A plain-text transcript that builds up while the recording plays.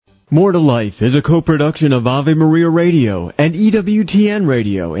More2Life is a co-production of Ave Maria Radio and EWTN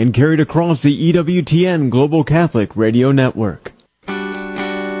Radio and carried across the EWTN Global Catholic Radio Network.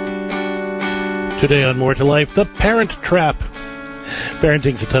 Today on More2Life, the parent trap.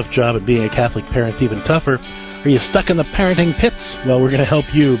 Parenting's a tough job, and being a Catholic parent's even tougher. Are you stuck in the parenting pits? Well, we're going to help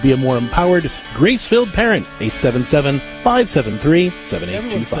you be a more empowered, grace-filled parent. 877-573-7825.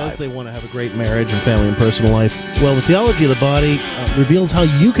 Everyone says they want to have a great marriage and family and personal life. Well, the Theology of the Body reveals how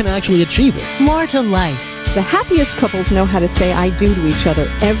you can actually achieve it. More2Life. The happiest couples know how to say I do to each other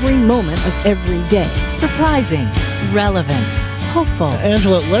every moment of every day. Surprising, relevant, hopeful.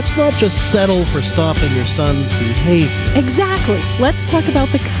 Angela, let's not just settle for stopping your son's behavior. Exactly. Let's talk about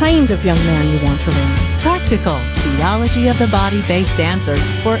the kind of young man you want to raise. Practical, Theology of the Body-based answers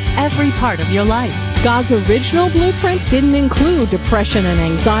for every part of your life. God's original blueprint didn't include depression and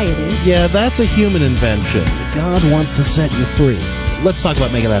anxiety. Yeah, that's a human invention. God wants to set you free. Let's talk about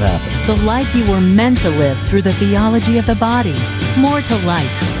making that happen. The life you were meant to live through the Theology of the Body.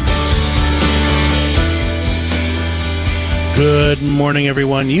 More2Life. Good morning,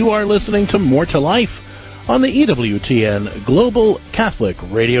 everyone. You are listening to More2Life on the EWTN Global Catholic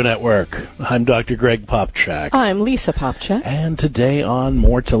Radio Network. I'm Dr. Greg Popchak. I'm Lisa Popchak. And today on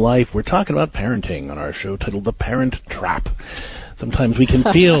More2Life, we're talking about parenting on our show titled The Parent Trap. Sometimes we can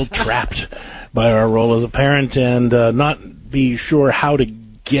feel trapped by our role as a parent and not be sure how to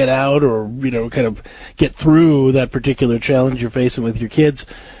get out or, kind of get through that particular challenge you're facing with your kids.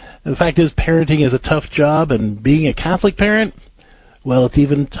 And the fact is, parenting is a tough job, and being a Catholic parent, well, it's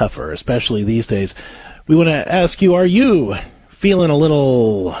even tougher, especially these days. We want to ask you, are you feeling a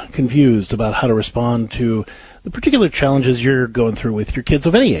little confused about how to respond to the particular challenges you're going through with your kids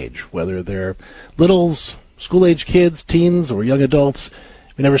of any age, whether they're littles, school-age kids, teens, or young adults?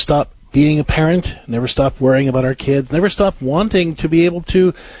 We never stop being a parent, never stop worrying about our kids, never stop wanting to be able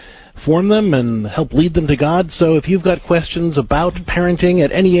to form them and help lead them to God. So if you've got questions about parenting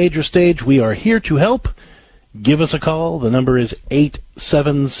at any age or stage, we are here to help. Give us a call. The number is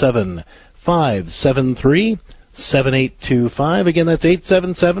 877-573-7825. Again, that's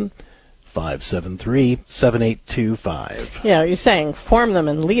 877-573-7825. Yeah, you're saying form them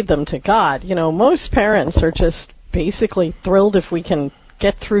and lead them to God. Most parents are just basically thrilled if we can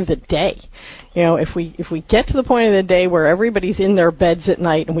get through the day. If we get to the point of the day where everybody's in their beds at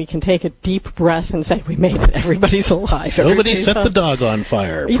night and we can take a deep breath and say, we made it, everybody's alive. Nobody set the dog on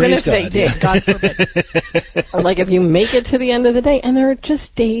fire. Even Praise if they did, God forbid. Like if you make it to the end of the day, and there are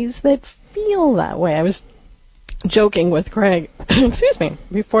just days that feel that way. I was joking with Greg, excuse me,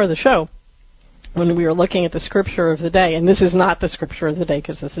 before the show, when we were looking at the scripture of the day, and this is not the scripture of the day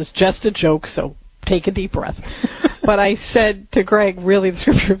because this is just a joke, so take a deep breath. But I said to Greg, really the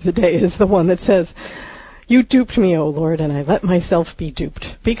scripture of the day is the one that says, you duped me, O Lord, and I let myself be duped.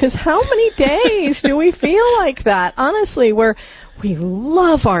 Because how many days do we feel like that? Honestly, where we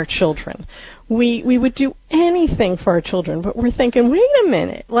love our children. We would do anything for our children, but we're thinking, wait a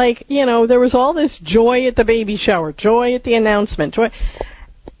minute. There was all this joy at the baby shower, joy at the announcement, joy.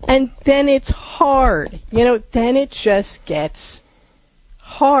 And then it's hard. Then it just gets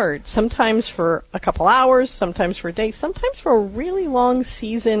hard, sometimes for a couple hours, sometimes for a day, sometimes for a really long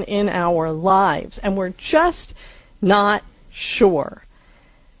season in our lives, and we're just not sure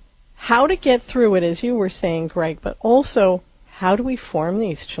how to get through it, as you were saying, Greg, but also how do we form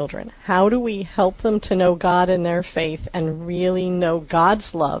these children? How do we help them to know God in their faith and really know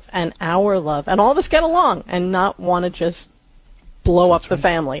God's love and our love and all of us get along and not want to just blow up the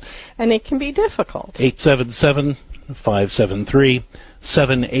family? And it can be difficult.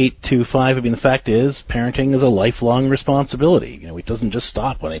 877-573-7825. The fact is, parenting is a lifelong responsibility. It doesn't just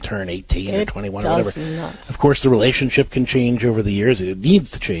stop when they turn 18 or 21 or whatever. Not. Of course, the relationship can change over the years. It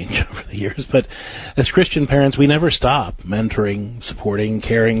needs to change over the years. But as Christian parents, we never stop mentoring, supporting,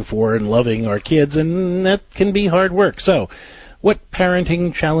 caring for, and loving our kids, and that can be hard work. So, what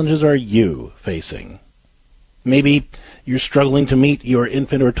parenting challenges are you facing? Maybe you're struggling to meet your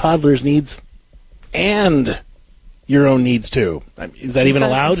infant or toddler's needs and your own needs too. Is that even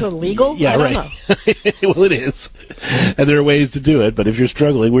allowed? Is it legal? Yeah, I don't right. know. Well, it is. And there are ways to do it, but if you're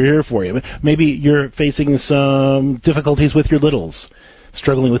struggling, we're here for you. Maybe you're facing some difficulties with your littles,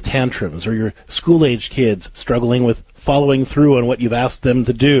 struggling with tantrums, or your school-age kids struggling with following through on what you've asked them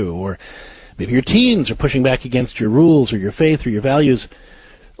to do, or maybe your teens are pushing back against your rules or your faith or your values,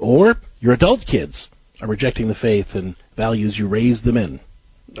 or your adult kids are rejecting the faith and values you raised them in,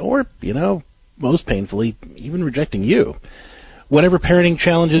 or, most painfully, even rejecting you. Whatever parenting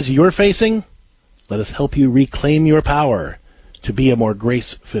challenges you're facing, let us help you reclaim your power to be a more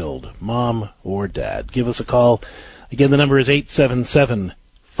grace-filled mom or dad. Give us a call. Again, the number is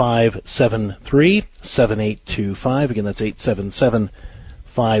 877-573-7825. Again, that's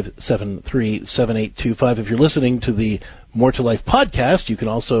 877-573-7825. If you're listening to the More to Life podcast, you can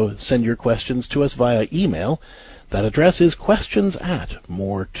also send your questions to us via email. That address is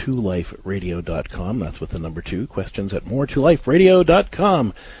questions@more2liferadio.com. That's with the number 2,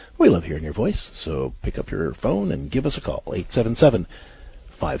 questions@more2liferadio.com. We love hearing your voice, so pick up your phone and give us a call,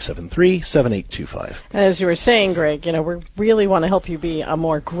 877-573-7825. As you were saying, Greg, we really want to help you be a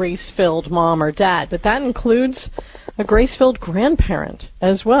more grace-filled mom or dad, but that includes a grace-filled grandparent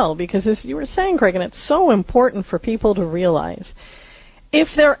as well, because as you were saying, Greg, and it's so important for people to realize, if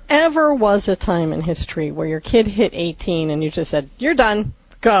there ever was a time in history where your kid hit 18 and you just said, you're done,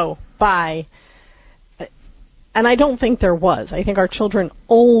 go, bye, and I don't think there was. I think our children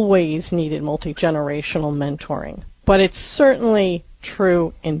always needed multi-generational mentoring, but it's certainly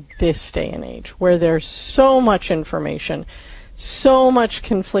true in this day and age where there's so much information, so much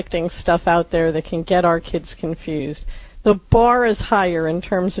conflicting stuff out there that can get our kids confused. The bar is higher in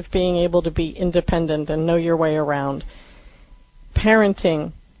terms of being able to be independent and know your way around.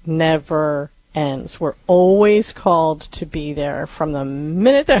 Parenting never ends. We're always called to be there from the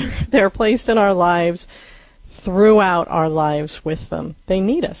minute they're placed in our lives throughout our lives with them. They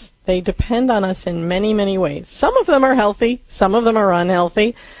need us. They depend on us in many, many ways. Some of them are healthy. Some of them are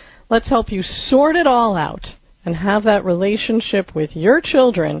unhealthy. Let's help you sort it all out and have that relationship with your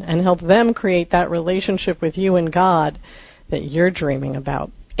children and help them create that relationship with you and God that you're dreaming about.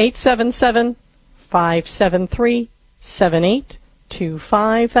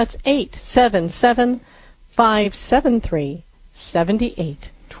 877-573-7825. That's 877-573-7825.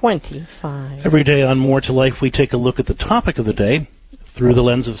 Every day on More to Life, we take a look at the topic of the day through the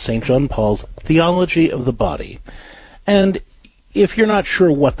lens of St. John Paul's Theology of the Body. And if you're not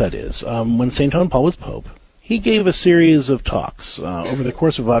sure what that is, when St. John Paul was Pope, he gave a series of talks over the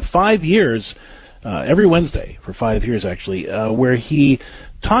course of about 5 years, every Wednesday for 5 years actually, where he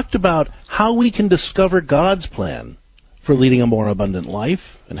talked about how we can discover God's plan for leading a more abundant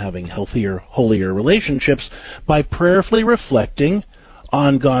life and having healthier, holier relationships by prayerfully reflecting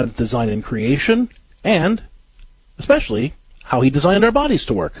on God's design in creation and especially how he designed our bodies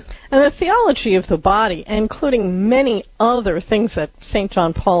to work. And the theology of the body, including many other things that St.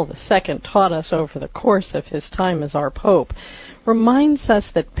 John Paul II taught us over the course of his time as our Pope, reminds us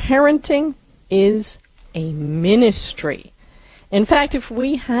that parenting is a ministry. In fact, if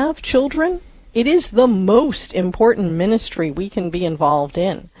we have children, it is the most important ministry we can be involved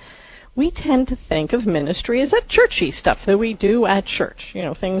in. We tend to think of ministry as that churchy stuff that we do at church.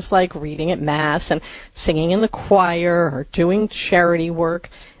 Things like reading at Mass and singing in the choir or doing charity work.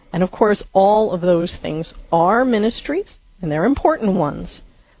 And, of course, all of those things are ministries, and they're important ones.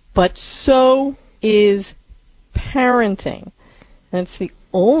 But so is parenting. And it's the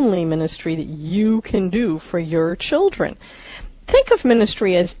only ministry that you can do for your children. Think of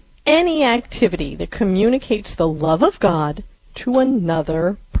ministry as any activity that communicates the love of God to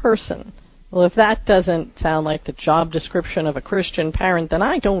another person. Well, if that doesn't sound like the job description of a Christian parent, then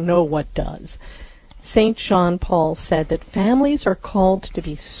I don't know what does. St. John Paul said that families are called to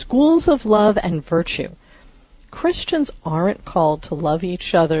be schools of love and virtue. Christians aren't called to love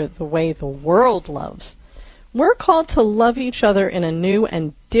each other the way the world loves. We're called to love each other in a new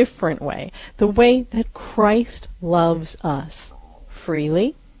and different way, the way that Christ loves us,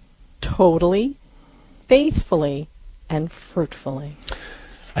 freely, totally, faithfully, and fruitfully.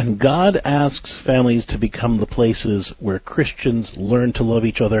 And God asks families to become the places where Christians learn to love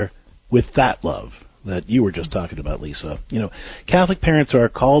each other with that love that you were just talking about, Lisa. Catholic parents are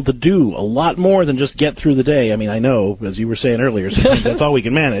called to do a lot more than just get through the day. I mean, I know, as you were saying earlier, that's all we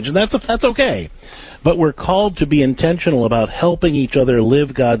can manage, and that's okay. But we're called to be intentional about helping each other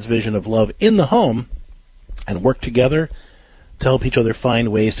live God's vision of love in the home and work together to help each other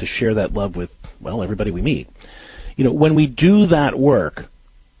find ways to share that love with, everybody we meet. When we do that work,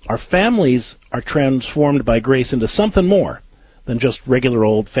 our families are transformed by grace into something more than just regular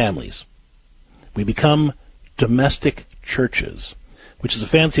old families. We become domestic churches, which is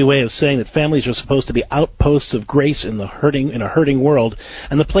a fancy way of saying that families are supposed to be outposts of grace in a hurting world,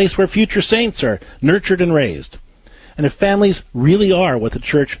 and the place where future saints are nurtured and raised. And if families really are what the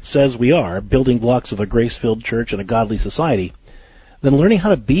church says we are, building blocks of a grace-filled church and a godly society, then learning how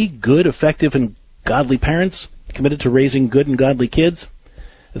to be good, effective, and godly parents committed to raising good and godly kids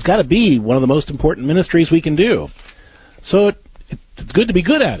has got to be one of the most important ministries we can do. So it's good to be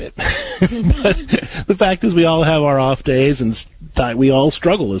good at it. But the fact is we all have our off days and we all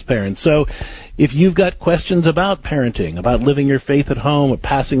struggle as parents. So if you've got questions about parenting, about living your faith at home, or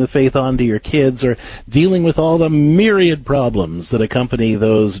passing the faith on to your kids, or dealing with all the myriad problems that accompany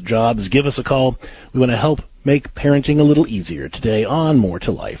those jobs, give us a call. We want to help make parenting a little easier today on More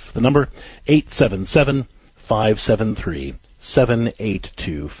to Life. The number,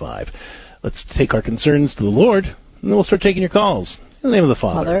 877-573-7825. Let's take our concerns to the Lord, and then we'll start taking your calls. In the name of the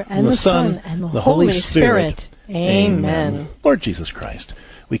Father, and the Son, and the Holy Spirit. Amen. Lord Jesus Christ,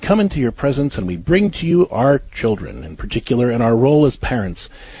 we come into your presence and we bring to you our children, in particular, and our role as parents.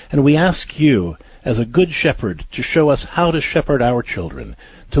 And we ask you, as a good shepherd, to show us how to shepherd our children,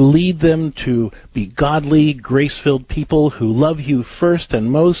 to lead them to be godly, grace-filled people who love you first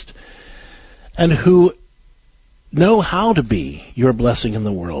and most, and who know how to be your blessing in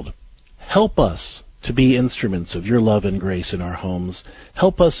the world. Help us to be instruments of your love and grace in our homes.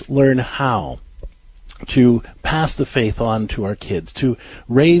 Help us learn how to pass the faith on to our kids, to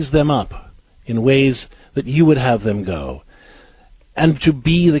raise them up in ways that you would have them go, and to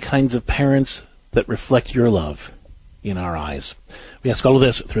be the kinds of parents that reflect your love in our eyes. We ask all of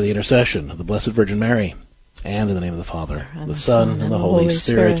this through the intercession of the Blessed Virgin Mary, and in the name of the Father, the Son, and the Holy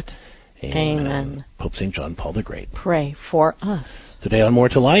Spirit. Amen. Pope St. John Paul the Great, pray for us. Today on More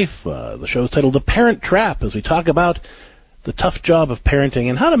to Life, the show is titled The Parent Trap, as we talk about the tough job of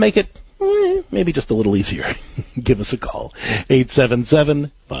parenting and how to make it maybe just a little easier. Give us a call,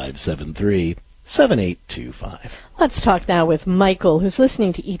 877-573-7825. Let's talk now with Michael, who's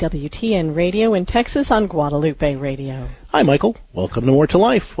listening to EWTN Radio in Texas on Guadalupe Radio. Hi, Michael. Welcome to More to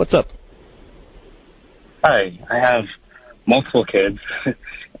Life. What's up? Hi. I have multiple kids.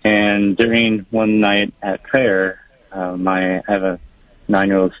 And during one night at prayer, I have a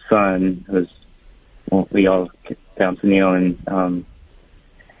 9-year-old son we all get down to kneel, and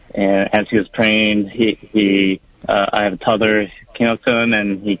as he was praying, I have a toddler came up to him,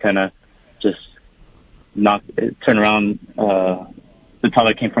 and he kind of just turned around. The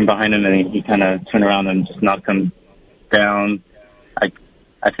toddler came from behind him, and he kind of turned around and just knocked him down.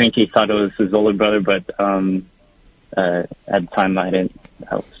 I think he thought it was his older brother, but at the time I didn't.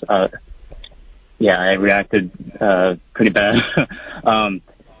 I reacted pretty bad.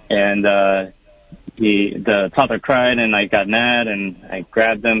 The toddler cried, and I got mad, and I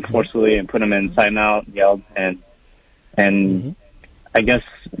grabbed him forcefully and put him in timeout, yelled, and I guess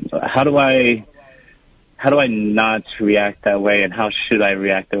how do I not react that way, and how should I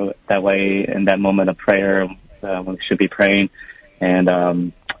react that way in that moment of prayer when we should be praying?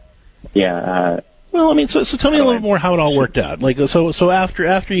 And well, I mean, so tell me a little more how it all worked out. Like, so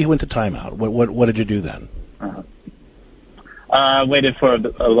after you went to timeout, what did you do then? I waited for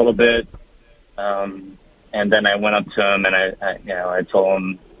a little bit, and then I went up to him, and I told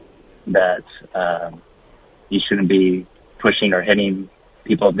him that you shouldn't be pushing or hitting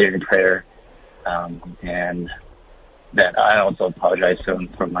people during prayer, and that I also apologized to him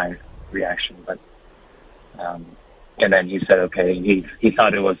for my reaction. But and then he said, okay, he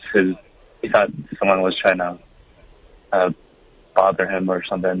thought it was his. He thought someone was trying to bother him or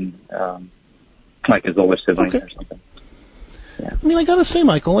something, like his older sibling or something. Yeah. I mean, I got to say,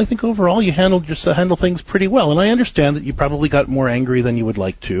 Michael, I think overall you handled things pretty well, and I understand that you probably got more angry than you would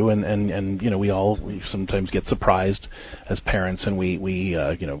like to, and we sometimes get surprised as parents, and we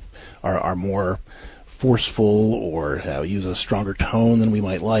are more forceful or use a stronger tone than we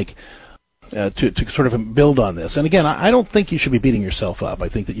might like. To sort of build on this. And again, I don't think you should be beating yourself up. I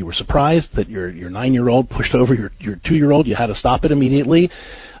think that you were surprised that your 9-year-old pushed over your 2-year-old. You had to stop it immediately,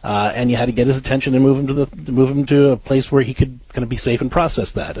 and you had to get his attention and move him to a place where he could kind of be safe and process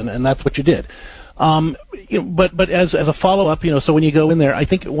that. And that's what you did. But as a follow-up, so when you go in there, I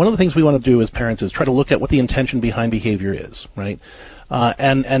think one of the things we want to do as parents is try to look at what the intention behind behavior is, right?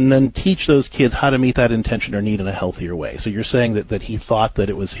 And then teach those kids how to meet that intention or need in a healthier way. So you're saying that he thought that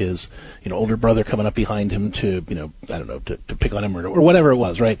it was his, older brother coming up behind him to, to pick on him or whatever it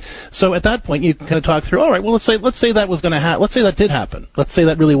was, right? So at that point, you kind of talk through, all right, well, let's say that was going to happen. Let's say that did happen. Let's say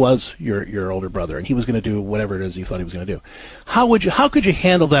that really was your older brother, and he was going to do whatever it is you thought he was going to do. How could you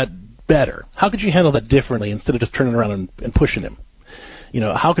handle that better? How could you handle that differently instead of just turning around and pushing him?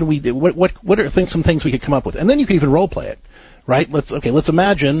 How can we do, what are some things we could come up with? And then you could even role play it. Right? Let's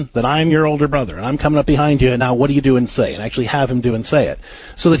imagine that I'm your older brother and I'm coming up behind you, and now what do you do and say? And actually have him do and say it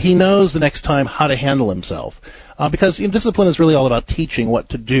so that he knows the next time how to handle himself. Because discipline is really all about teaching what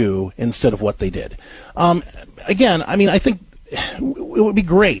to do instead of what they did. Again, I mean, I think it would be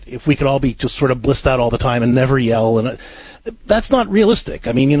great if we could all be just sort of blissed out all the time and never yell. That's not realistic.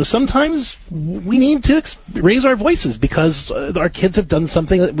 I mean, sometimes we need to raise our voices because our kids have done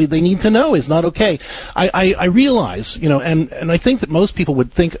something that they need to know is not okay. I realize, and I think that most people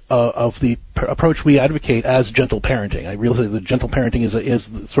would think of the approach we advocate as gentle parenting. I realize that gentle parenting is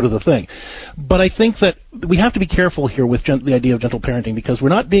sort of the thing. But I think that we have to be careful here with the idea of gentle parenting, because we're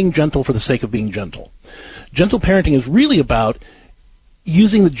not being gentle for the sake of being gentle. Gentle parenting is really about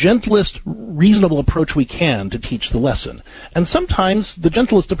using the gentlest reasonable approach we can to teach the lesson. And sometimes the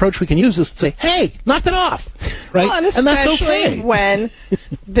gentlest approach we can use is to say, hey, knock it off, right? Well, and that's okay. when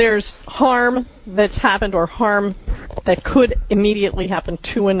there's harm that's happened or harm that could immediately happen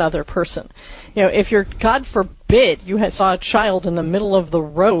to another person. If you're, God forbid, you saw a child in the middle of the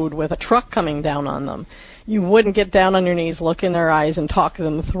road with a truck coming down on them, you wouldn't get down on your knees, look in their eyes, and talk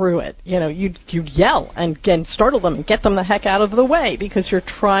them through it. You'd yell and startle them and get them the heck out of the way, because you're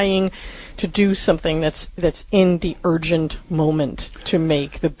trying to do something that's in the urgent moment to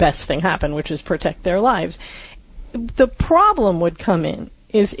make the best thing happen, which is protect their lives. The problem would come in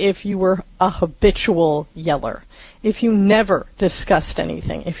is if you were a habitual yeller, if you never discussed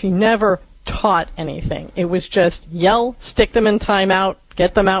anything, if you never taught anything. It was just yell, stick them in timeout,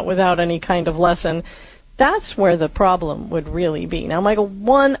 get them out without any kind of lesson. That's where the problem would really be. Now, Michael,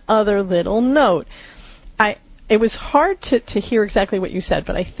 one other little note. It was hard to hear exactly what you said,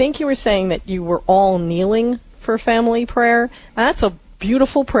 but I think you were saying that you were all kneeling for family prayer. That's a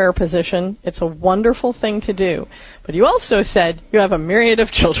beautiful prayer position. It's a wonderful thing to do. But you also said you have a myriad of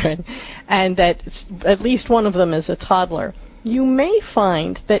children, and that at least one of them is a toddler. You may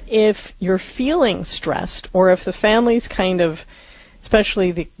find that if you're feeling stressed, or if the family's kind of,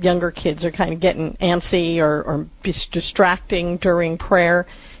 especially the younger kids, are kind of getting antsy or distracting during prayer,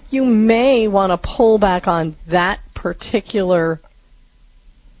 you may want to pull back on that particular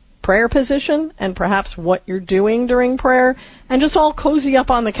prayer position and perhaps what you're doing during prayer, and just all cozy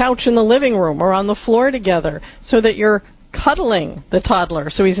up on the couch in the living room or on the floor together so that you're cuddling the toddler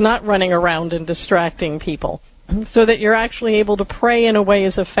so he's not running around and distracting people, so that you're actually able to pray in a way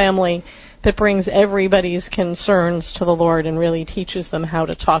as a family that brings everybody's concerns to the Lord and really teaches them how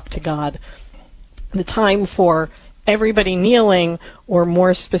to talk to God. The time for everybody kneeling, or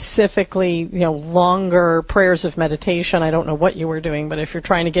more specifically, longer prayers of meditation. I don't know what you were doing, but if you're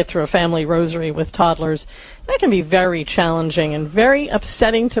trying to get through a family rosary with toddlers, that can be very challenging and very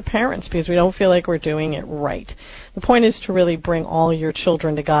upsetting to parents because we don't feel like we're doing it right. The point is to really bring all your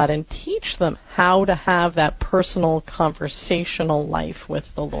children to God and teach them how to have that personal, conversational life with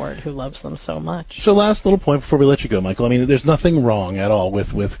the Lord who loves them so much. So last little point before we let you go, Michael. I mean, there's nothing wrong at all with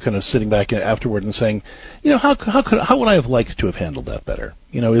kind of sitting back afterward and saying, how would I have liked to have handled that better?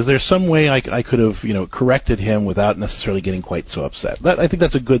 Is there some way I could have, corrected him without necessarily getting quite so upset? I think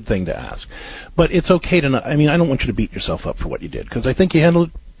that's a good thing to ask. But it's okay to not, I don't want you to beat yourself up for what you did, because I think you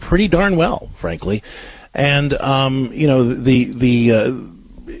handled it pretty darn well, frankly. And,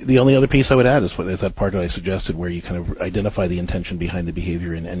 the only other piece I would add is that part that I suggested where you kind of identify the intention behind the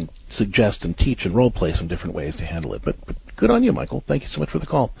behavior and suggest and teach and role play some different ways to handle it. But good on you, Michael. Thank you so much for the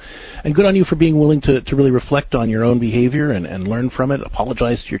call. And good on you for being willing to really reflect on your own behavior and learn from it,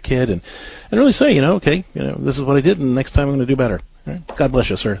 apologize to your kid, and really say, this is what I did, and next time I'm going to do better. All right. God bless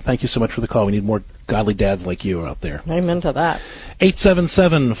you, sir. Thank you so much for the call. We need more godly dads like you out there. Amen to that.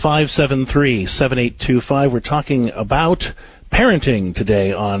 877-573-7825. We're talking about parenting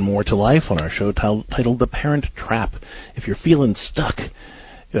today on More to Life on our show titled The Parent Trap. If you're feeling stuck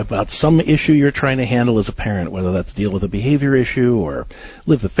about some issue you're trying to handle as a parent, whether that's deal with a behavior issue or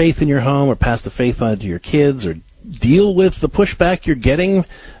live the faith in your home or pass the faith on to your kids or deal with the pushback you're getting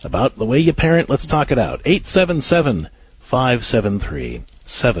about the way you parent, let's talk it out.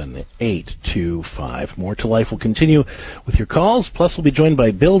 877-573-7825. More to Life will continue with your calls. Plus, we'll be joined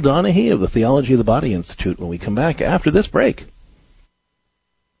by Bill Donahue of the Theology of the Body Institute when we come back after this break.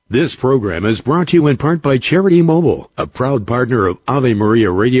 This program is brought to you in part by Charity Mobile, a proud partner of Ave Maria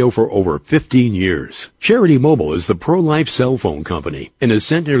Radio for over 15 years. Charity Mobile is the pro-life cell phone company and has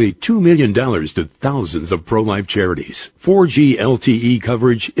sent nearly $2 million to thousands of pro-life charities. 4G LTE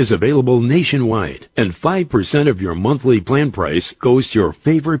coverage is available nationwide, and 5% of your monthly plan price goes to your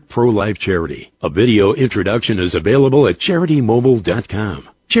favorite pro-life charity. A video introduction is available at CharityMobile.com.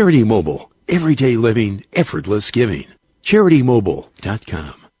 Charity Mobile, everyday living, effortless giving.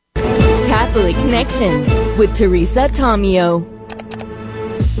 CharityMobile.com. Catholic Connection with Teresa Tomeo.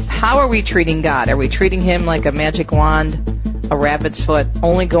 How are we treating God? Are we treating Him like a magic wand, a rabbit's foot,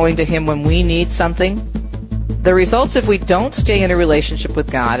 only going to Him when we need something? The results if we don't stay in a relationship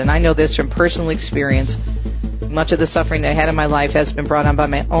with God, and I know this from personal experience, much of the suffering that I had in my life has been brought on by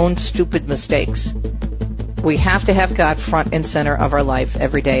my own stupid mistakes. We have to have God front and center of our life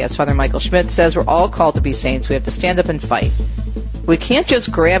every day. As Father Michael Schmidt says, we're all called to be saints. We have to stand up and fight. We can't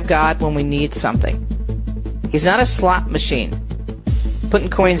just grab God when we need something. He's not a slot machine, putting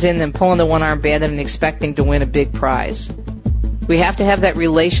coins in and pulling the one-arm bandit and expecting to win a big prize. We have to have that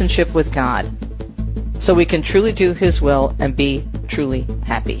relationship with God so we can truly do His will and be truly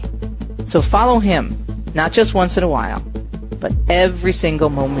happy. So follow Him, not just once in a while, but every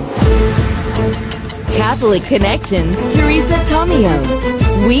single moment. Catholic Connections, Teresa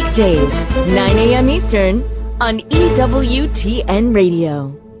Tomeo. Weekdays, 9 a.m. Eastern on EWTN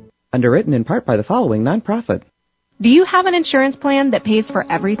Radio. Underwritten in part by the following nonprofit. Do you have an insurance plan that pays for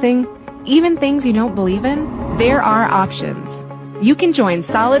everything, even things you don't believe in? There are options. You can join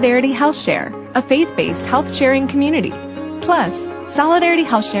Solidarity Health Share, a faith-based health-sharing community. Plus, Solidarity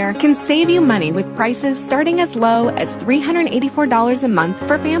Health Share can save you money with prices starting as low as $384 a month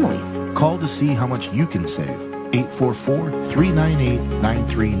for families. Call to see how much you can save.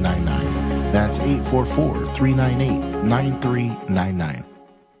 844-398-9399. That's 844-398-9399.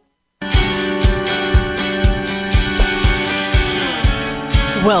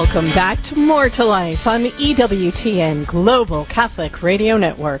 Welcome back to More to Life on the EWTN Global Catholic Radio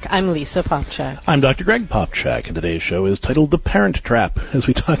Network. I'm Lisa Popchak. I'm Dr. Greg Popchak, and today's show is titled The Parent Trap, as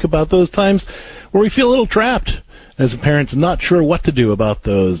we talk about those times where we feel a little trapped as parents, not sure what to do about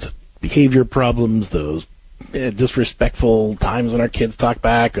those behavior problems, those disrespectful times when our kids talk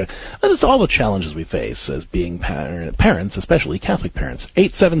back. Just all the challenges we face as being parents, especially Catholic parents.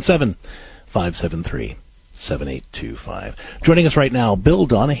 877-573-7825. Joining us right now, Bill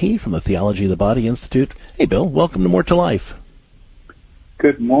Donahue from the Theology of the Body Institute. Hey, Bill, welcome to More to Life.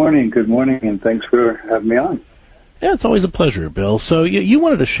 Good morning, and thanks for having me on. Yeah, it's always a pleasure, Bill. So you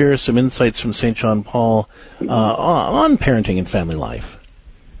wanted to share some insights from St. John Paul on parenting and family life.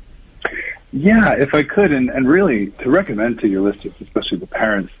 Yeah, if I could, and really to recommend to your listeners, especially the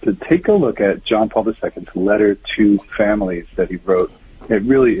parents, to take a look at John Paul II's letter to families that he wrote. It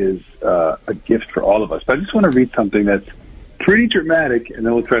really is a gift for all of us. But I just want to read something that's pretty dramatic, and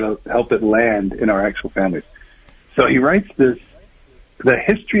then we'll try to help it land in our actual families. So he writes this: the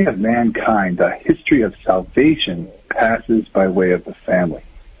history of mankind, the history of salvation, passes by way of the family.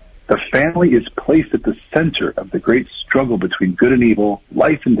 The family is placed at the center of the great struggle between good and evil,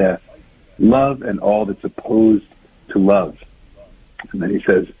 life and death, love and all that's opposed to love. And then he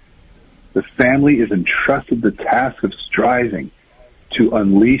says, the family is entrusted the task of striving to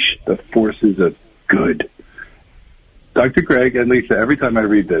unleash the forces of good. Dr. Greg and Lisa, every time I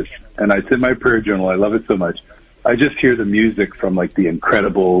read this, and it's in my prayer journal, I love it so much, I just hear the music from like The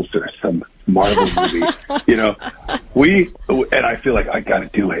Incredibles or some Marvel movie. And I feel like I got to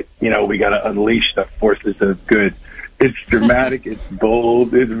do it. We got to unleash the forces of good. It's dramatic, it's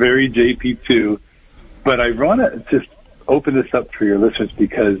bold, it's very JP2. But I want to just open this up for your listeners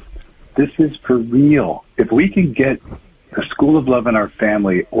because this is for real. If we can get the school of love in our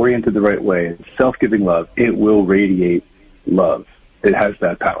family oriented the right way, self-giving love, it will radiate love. It has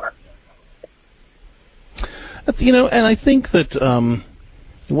that power. And I think that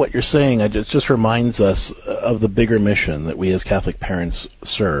what you're saying just reminds us of the bigger mission that we as Catholic parents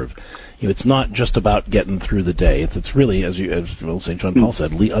serve. It's not just about getting through the day. It's really, as St. John Paul said,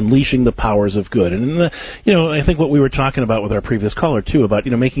 unleashing the powers of good. And I think what we were talking about with our previous caller too, about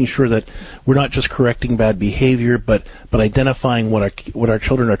making sure that we're not just correcting bad behavior, but identifying what our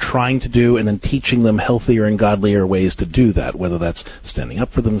children are trying to do, and then teaching them healthier and godlier ways to do that. Whether that's standing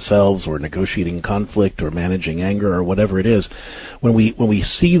up for themselves, or negotiating conflict, or managing anger, or whatever it is. When we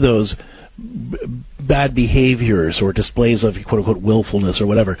see those bad behaviors or displays of quote-unquote willfulness or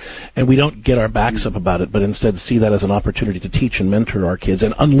whatever, and we don't get our backs up about it, but instead see that as an opportunity to teach and mentor our kids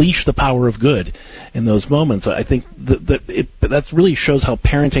and unleash the power of good in those moments, I think that really shows how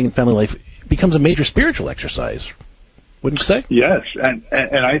parenting and family life becomes a major spiritual exercise. Wouldn't you say? Yes, and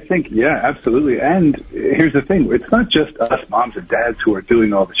I think, yeah, absolutely. And here's the thing, it's not just us moms and dads who are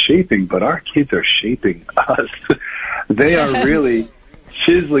doing all the shaping, but our kids are shaping us. They are really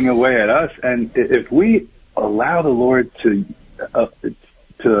chiseling away at us, and if we allow the Lord to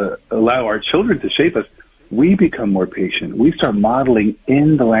allow our children to shape us, we become more patient. We start modeling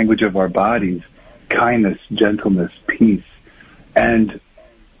in the language of our bodies kindness, gentleness, peace, and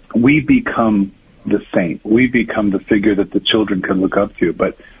we become the saint. We become the figure that the children can look up to.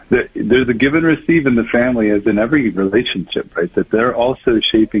 But there's a give and receive in the family, as in every relationship, right? That they're also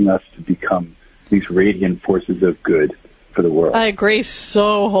shaping us to become these radiant forces of good for the world. I agree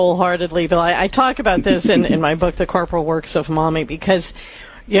so wholeheartedly, Bill. I talk about this in my book, The Corporal Works of Mommy, because,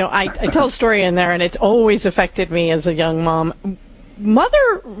 I tell a story in there, and it's always affected me as a young mom.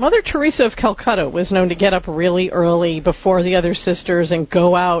 Mother Teresa of Calcutta was known to get up really early before the other sisters and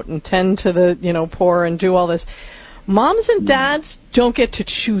go out and tend to the poor and do all this. Moms and dads don't get to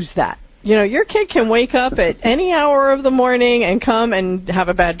choose that. Your kid can wake up at any hour of the morning and come and have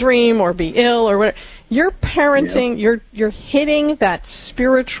a bad dream or be ill or whatever. You're parenting, you're hitting that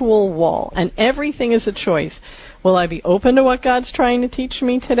spiritual wall, and everything is a choice. Will I be open to what God's trying to teach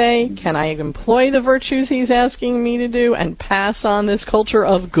me today? Can I employ the virtues He's asking me to do and pass on this culture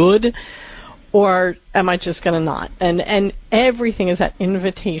of good? Or am I just going to not? And everything is that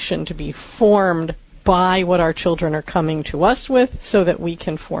invitation to be formed by what our children are coming to us with so that we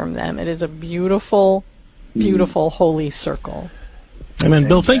can form them. It is a beautiful, beautiful, holy circle. Amen.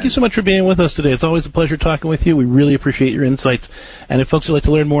 Bill, thank you so much for being with us today. It's always a pleasure talking with you. We really appreciate your insights. And if folks would like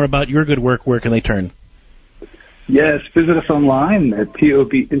to learn more about your good work, where can they turn? Yes, visit us online at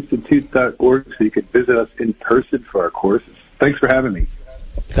tobinstitute.org so you can visit us in person for our courses. Thanks for having me.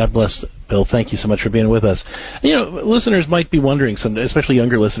 God bless, Bill. Thank you so much for being with us. Listeners might be wondering, especially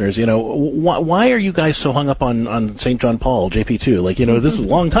younger listeners, why are you guys so hung up on St. John Paul, JP2? This is a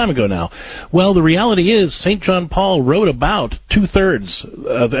long time ago now. Well, the reality is St. John Paul wrote about 2/3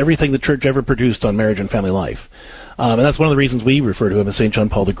 of everything the church ever produced on marriage and family life. And that's one of the reasons we refer to him as St. John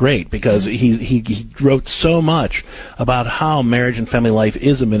Paul the Great, because he wrote so much about how marriage and family life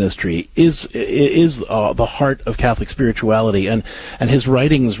is a ministry, is the heart of Catholic spirituality, and his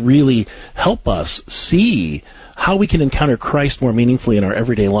writings really help us see how we can encounter Christ more meaningfully in our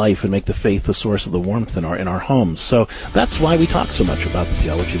everyday life and make the faith the source of the warmth in our homes. So that's why we talk so much about the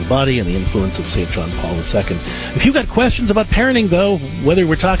theology of the body and the influence of St. John Paul II. If you've got questions about parenting, though, whether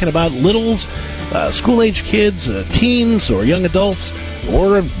we're talking about littles, school-age kids, teens, or young adults,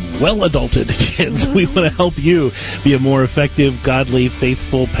 or well-adulted kids, we want to help you be a more effective, godly,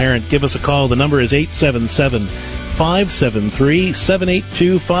 faithful parent. Give us a call. The number is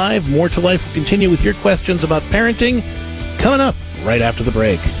 877-573-7825. More to Life will continue with your questions about parenting coming up right after the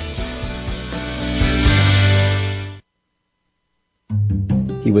break.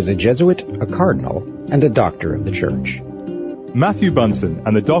 He was a Jesuit, a cardinal, and a doctor of the Church. Matthew Bunson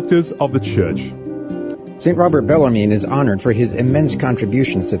and the Doctors of the Church. St. Robert Bellarmine is honored for his immense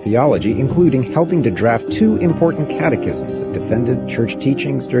contributions to theology, including helping to draft 2 important catechisms that defended church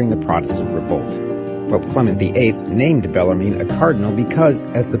teachings during the Protestant revolt. Pope Clement VIII named Bellarmine a cardinal because,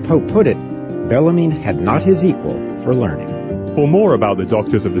 as the Pope put it, Bellarmine had not his equal for learning. For more about the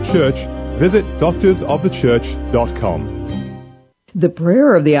Doctors of the Church, visit doctorsofthechurch.com. The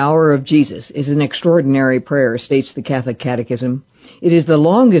prayer of the hour of Jesus is an extraordinary prayer, states the Catholic Catechism. It is the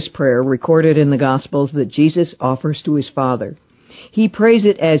longest prayer recorded in the Gospels that Jesus offers to his Father. He prays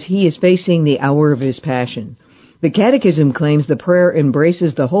it as he is facing the hour of his passion. The Catechism claims the prayer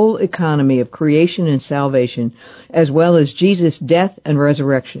embraces the whole economy of creation and salvation, as well as Jesus' death and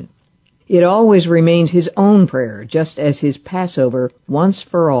resurrection. It always remains his own prayer, just as his Passover, once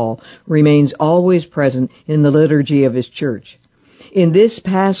for all, remains always present in the liturgy of his church. In this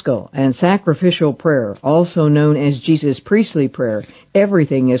paschal and sacrificial prayer, also known as Jesus' priestly prayer,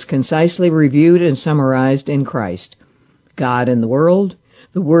 everything is concisely reviewed and summarized in Christ. God and the world,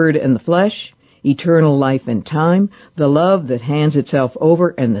 the Word and the flesh, eternal life and time, the love that hands itself over,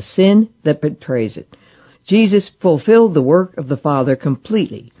 and the sin that betrays it. Jesus fulfilled the work of the Father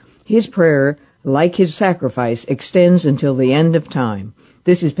completely. His prayer, like his sacrifice, extends until the end of time.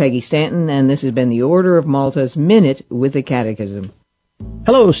 This is Peggy Stanton, and this has been the Order of Malta's Minute with the Catechism.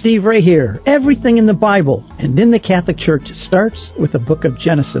 Hello, Steve Ray here. Everything in the Bible and in the Catholic Church starts with the book of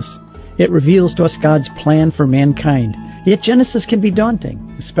Genesis. It reveals to us God's plan for mankind. Yet Genesis can be daunting,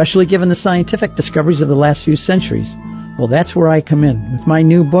 especially given the scientific discoveries of the last few centuries. Well, that's where I come in with my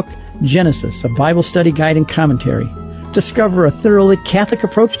new book, Genesis, a Bible study guide and commentary. Discover a thoroughly Catholic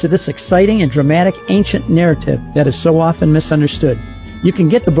approach to this exciting and dramatic ancient narrative that is so often misunderstood. You can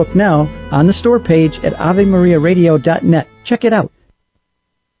get the book now on the store page at AveMariaRadio.net. Check it out.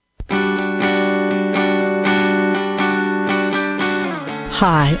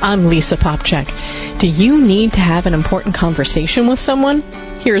 Hi, I'm Lisa Popchak. Do you need to have an important conversation with someone?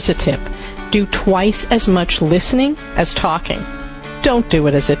 Here's a tip. Do twice as much listening as talking. Don't do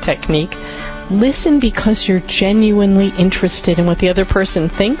it as a technique. Listen because you're genuinely interested in what the other person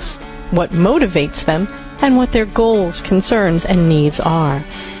thinks, what motivates them, and what their goals, concerns, and needs are.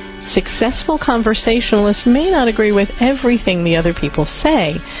 Successful conversationalists may not agree with everything the other people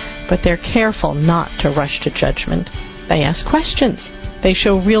say, but they're careful not to rush to judgment. They ask questions. They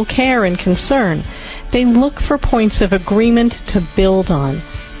show real care and concern. They look for points of agreement to build on.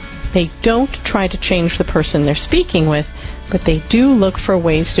 They don't try to change the person they're speaking with, but they do look for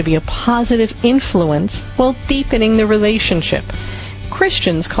ways to be a positive influence while deepening the relationship.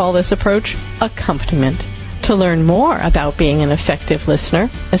 Christians call this approach accompaniment. To learn more about being an effective listener,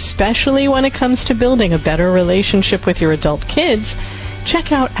 especially when it comes to building a better relationship with your adult kids,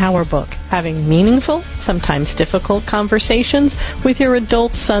 check out our book, Having Meaningful, Sometimes Difficult Conversations with Your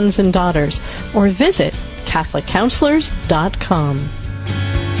Adult Sons and Daughters, or visit CatholicCounselors.com.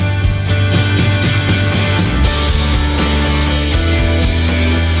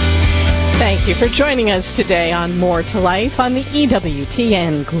 Thank you for joining us today on More to Life on the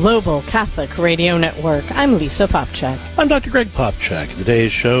EWTN Global Catholic Radio Network. I'm Lisa Popchak. I'm Dr. Greg Popchak.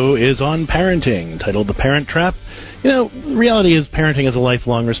 Today's show is on parenting, titled The Parent Trap. You know, reality is parenting is a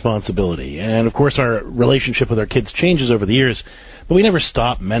lifelong responsibility. And, of course, our relationship with our kids changes over the years, but we never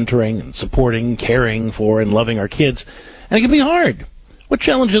stop mentoring and supporting, caring for, and loving our kids. And it can be hard. What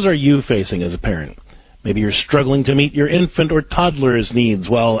challenges are you facing as a parent? Maybe you're struggling to meet your infant or toddler's needs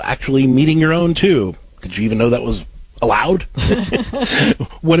while actually meeting your own, too. Did you even know that was allowed?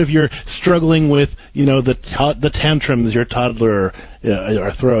 What if you're struggling with, the tantrums your toddler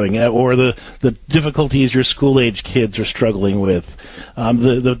are throwing, or the difficulties your school-age kids are struggling with,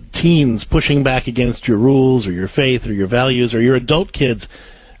 the teens pushing back against your rules or your faith or your values, or your adult kids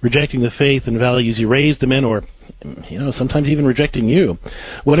rejecting the faith and values you raised them in, or sometimes even rejecting you.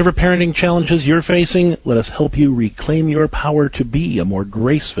 Whatever parenting challenges you're facing, let us help you reclaim your power to be a more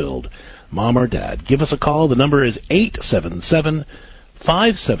grace-filled mom or dad. Give us a call. The number is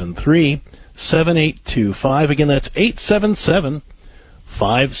 877-573-7825. Again, that's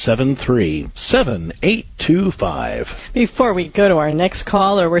 877-573-7825. Before we go to our next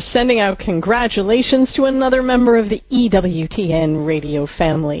caller, we're sending out congratulations to another member of the EWTN radio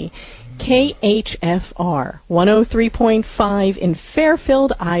family. KHFR 103.5 in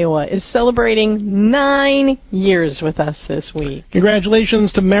Fairfield, Iowa is celebrating 9 years with us this week.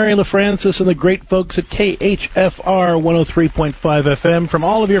 Congratulations to Mary LaFrancis and the great folks at KHFR 103.5 FM from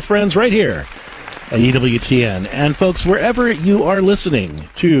all of your friends right here at EWTN. And folks, wherever you are listening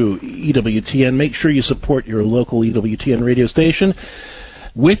to EWTN, make sure you support your local EWTN radio station.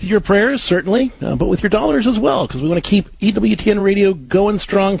 With your prayers, certainly, but with your dollars as well, because we want to keep EWTN Radio going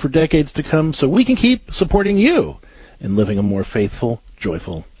strong for decades to come so we can keep supporting you in living a more faithful,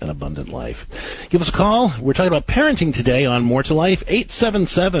 joyful, and abundant life. Give us a call. We're talking about parenting today on More to Life,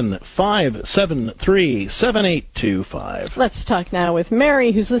 877-573-7825. Let's talk now with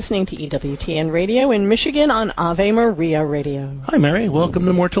Mary, who's listening to EWTN Radio in Michigan on Ave Maria Radio. Hi, Mary. Welcome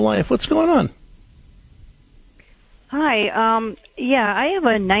to More to Life. What's going on? Hi. I have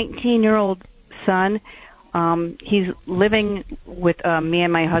a 19-year-old son. He's living with me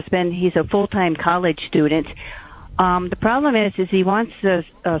and my husband. He's a full-time college student. The problem is he wants to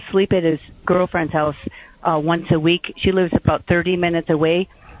sleep at his girlfriend's house once a week. She lives about 30 minutes away.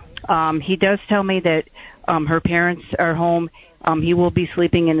 He does tell me that her parents are home. He will be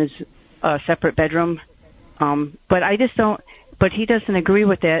sleeping in his separate bedroom. But I just don't. But he doesn't agree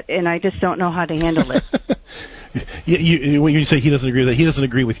with that, and I just don't know how to handle it. When you say he doesn't agree with that, he doesn't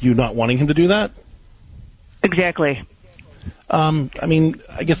agree with you not wanting him to do that? Exactly. I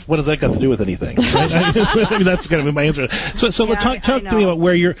guess what has that got to do with anything? Right? That's going to be my answer. So talk to me about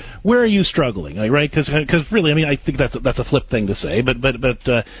where are you struggling, right? Because really, I think that's a flip thing to say, but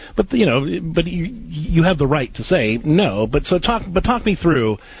you have the right to say no. But talk me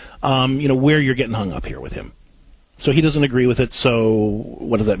through, where you're getting hung up here with him. So he doesn't agree with it. So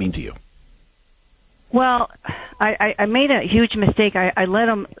what does that mean to you? Well, I made a huge mistake. I let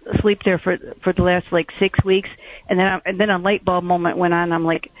him sleep there for the last 6 weeks, and then a light bulb moment went on. I'm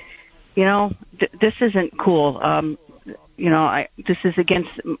like, this isn't cool. This is against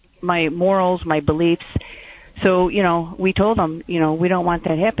my morals, my beliefs. So we told him, we don't want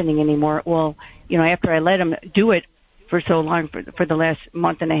that happening anymore. Well, after I let him do it for so long, for the last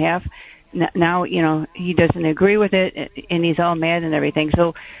month and a half, now he doesn't agree with it, and he's all mad and everything.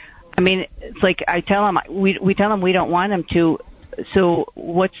 So. It's like I tell him we tell him we don't want him to. So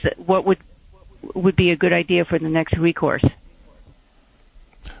what would be a good idea for the next recourse?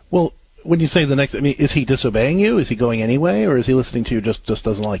 Well, when you say the next, is he disobeying you? Is he going anyway, or is he listening to you just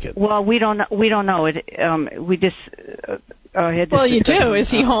doesn't like it? Well, we don't know. We just had. Well, you do. Is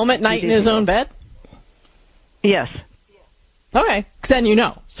he home at night in his own bed? Yes. Okay, then you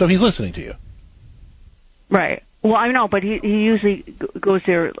know. So he's listening to you. Right. Well, I know, but he usually goes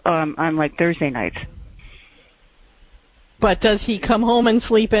there on Thursday nights. But does he come home and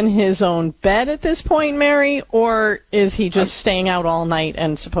sleep in his own bed at this point, Mary, or is he just staying out all night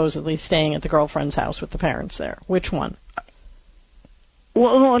and supposedly staying at the girlfriend's house with the parents there? Which one?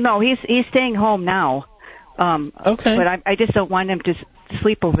 Well, no, he's staying home now. Okay. But I just don't want him to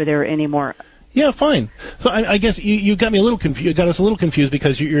sleep over there anymore. Yeah, fine. So I guess you got me a little confused. You got us a little confused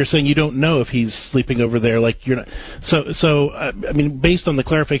because you're saying you don't know if he's sleeping over there. Like you're not. So I mean, based on the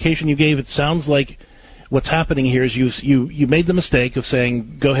clarification you gave, it sounds like what's happening here is you made the mistake of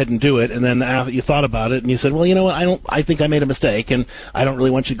saying go ahead and do it, and then after you thought about it and you said, well, you know what, I think I made a mistake, and I don't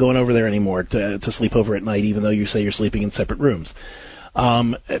really want you going over there anymore to sleep over at night, even though you say you're sleeping in separate rooms.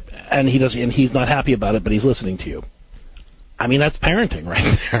 And he's not happy about it, but he's listening to you. I mean, that's parenting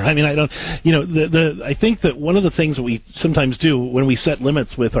right there. I mean, I think that one of the things that we sometimes do when we set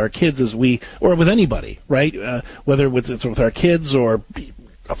limits with our kids or with anybody, right? Whether it's with our kids or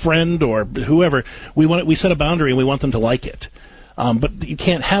a friend or whoever, we set a boundary and we want them to like it. But you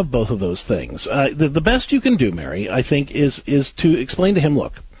can't have both of those things. The best you can do, Mary, I think, is to explain to him,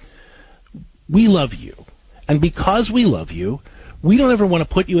 look, we love you. And because we love you, we don't ever want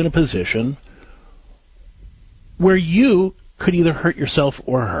to put you in a position where you could either hurt yourself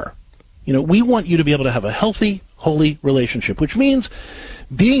or her. We want you to be able to have a healthy, holy relationship, which means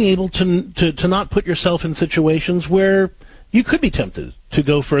being able to not put yourself in situations where you could be tempted to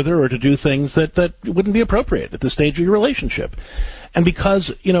go further or to do things that wouldn't be appropriate at this stage of your relationship. And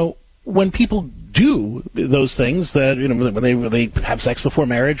because, when people do those things that, when they have sex before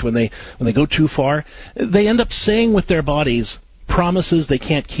marriage, when they go too far, they end up saying with their bodies promises they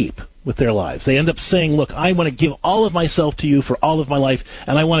can't keep with their lives. They end up saying, look, I want to give all of myself to you for all of my life,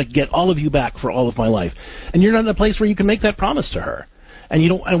 and I want to get all of you back for all of my life. And you're not in a place where you can make that promise to her. And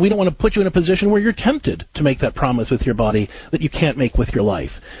we don't want to put you in a position where you're tempted to make that promise with your body that you can't make with your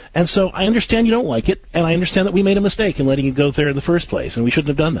life. And so I understand you don't like it, and I understand that we made a mistake in letting you go there in the first place, and we shouldn't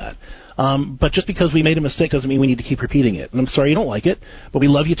have done that. But just because we made a mistake doesn't mean we need to keep repeating it. And I'm sorry you don't like it, but we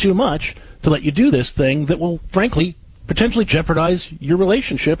love you too much to let you do this thing that will, frankly, potentially jeopardize your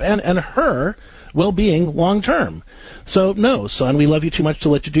relationship and her well-being long-term. So, no, son, we love you too much to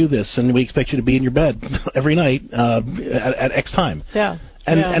let you do this, and we expect you to be in your bed every night at X time. Yeah.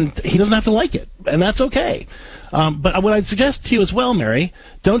 And he doesn't have to like it, and that's okay. But what I'd suggest to you as well, Mary,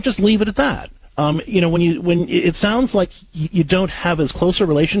 don't just leave it at that. When it sounds like you don't have as close a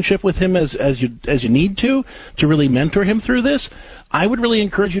relationship with him as you need to really mentor him through this, I would really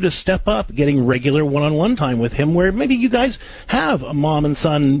encourage you to step up getting regular one-on-one time with him where maybe you guys have a mom and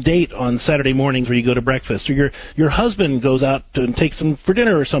son date on Saturday mornings where you go to breakfast, or your husband goes out and takes them for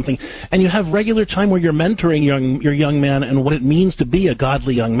dinner or something, and you have regular time where you're mentoring your young man and what it means to be a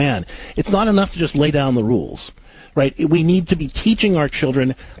godly young man. It's not enough to just lay down the rules. Right? We need to be teaching our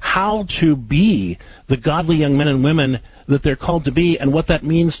children how to be the godly young men and women that they're called to be, and what that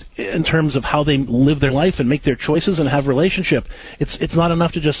means in terms of how they live their life and make their choices and have relationship. It's not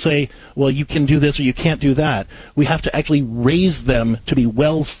enough to just say, well, you can do this or you can't do that. We have to actually raise them to be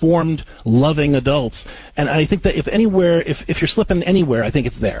well-formed, loving adults. And I think that if you're slipping anywhere, I think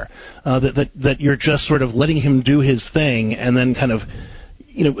it's there. That you're just sort of letting him do his thing and then kind of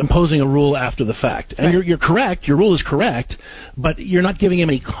imposing a rule after the fact. And you're correct, your rule is correct, but you're not giving him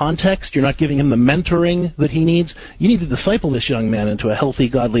any context, you're not giving him the mentoring that he needs. You need to disciple this young man into a healthy,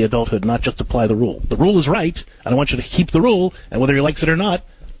 godly adulthood, not just apply the rule. The rule is right, I don't want you to keep the rule, and whether he likes it or not,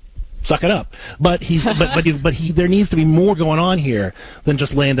 suck it up. But there needs to be more going on here than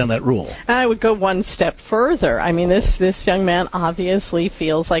just laying down that rule. I would go one step further. I mean, this young man obviously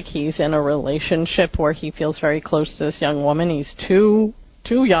feels like he's in a relationship where he feels very close to this young woman. He's too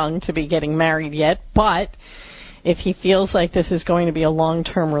young to be getting married yet, but if he feels like this is going to be a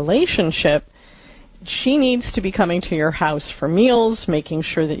long-term relationship, she needs to be coming to your house for meals, making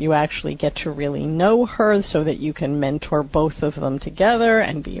sure that you actually get to really know her so that you can mentor both of them together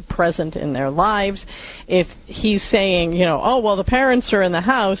and be present in their lives. If he's saying, oh, well, the parents are in the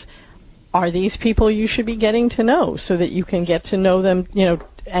house, are these people you should be getting to know so that you can get to know them,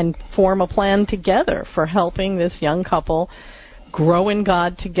 and form a plan together for helping this young couple grow in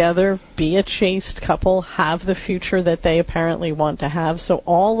God together, be a chaste couple, have the future that they apparently want to have. So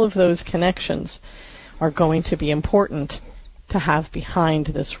all of those connections are going to be important to have behind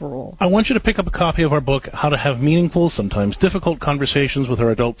this rule. I want you to pick up a copy of our book, How to Have Meaningful, Sometimes Difficult Conversations with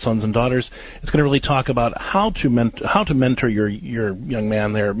Our Adult Sons and Daughters. It's going to really talk about how to mentor your young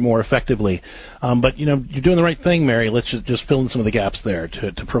man there more effectively. But, you're doing the right thing, Mary. Let's just fill in some of the gaps there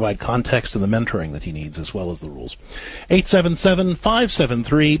to provide context to the mentoring that he needs as well as the rules.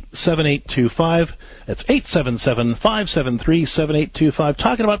 877-573-7825. That's 877-573-7825.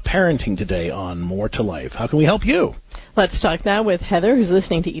 Talking about parenting today on More to Life. How can we help you? Let's talk now with Heather, who's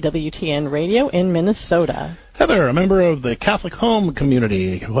listening to EWTN Radio in Minnesota. Heather, a member of the Catholic Home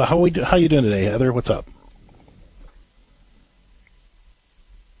Community. How are you doing today, Heather? What's up?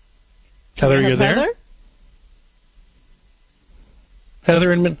 Heather, are you there?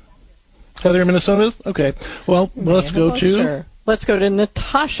 Heather Heather in Minnesota? Okay. Well, let's go to... Let's go to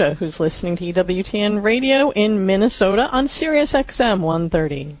Natasha, who's listening to EWTN Radio in Minnesota on Sirius XM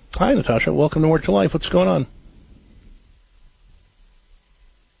 130. Hi, Natasha. Welcome to More2Life. What's going on?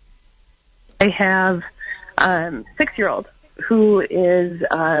 I have a 6-year-old who is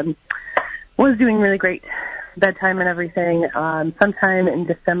was doing really great bedtime and everything. Sometime in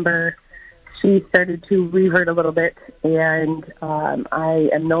December, she started to revert a little bit, and I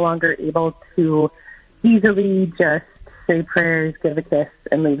am no longer able to easily just say prayers, give a kiss,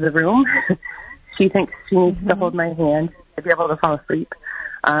 and leave the room. She thinks she needs to hold my hand to be able to fall asleep,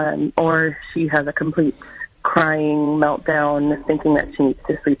 or she has a complete crying meltdown thinking that she needs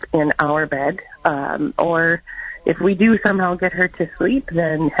to sleep in our bed, or if we do somehow get her to sleep,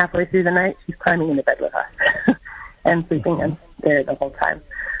 then halfway through the night she's climbing into bed with us and sleeping in there the whole time.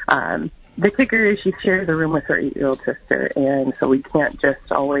 The kicker is she shares a room with her 8-year-old sister, and so we can't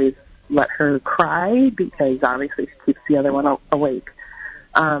just always let her cry because obviously she keeps the other one awake.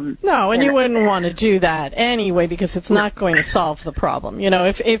 No, and you wouldn't want to do that anyway because it's not going to solve the problem. You know,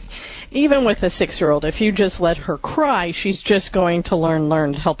 if even with a 6-year-old, if you just let her cry, she's just going to learn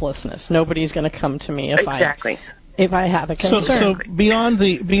learned helplessness. Nobody's going to come to me if I have a concern. So beyond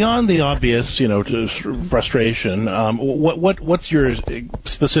the obvious, frustration, what's your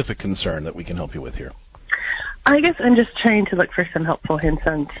specific concern that we can help you with here? I guess I'm just trying to look for some helpful hints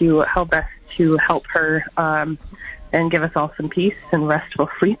on to how best to help her and give us all some peace and restful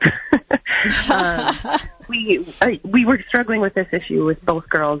sleep. We were struggling with this issue with both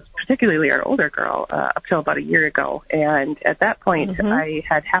girls, particularly our older girl, up till about a year ago. And at that point, I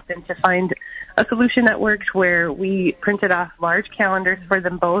had happened to find a solution that worked where we printed off large calendars for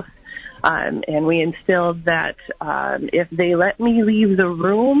them both. And we instilled that if they let me leave the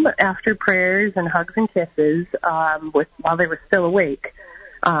room after prayers and hugs and kisses while they were still awake,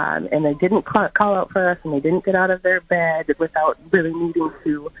 and they didn't call out for us and they didn't get out of their bed without really needing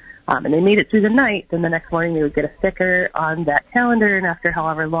to, and they made it through the night, then the next morning they would get a sticker on that calendar, and after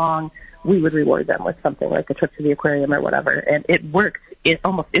however long, we would reward them with something like a trip to the aquarium or whatever. And it worked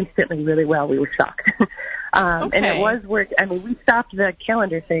almost instantly really well. We were shocked. And it was work. I mean, we stopped the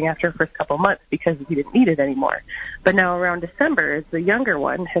calendar thing after the first couple months because we didn't need it anymore. But now around December, the younger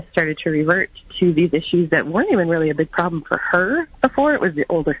one has started to revert to these issues that weren't even really a big problem for her before. It was the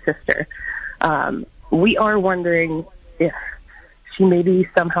older sister. We are wondering if she maybe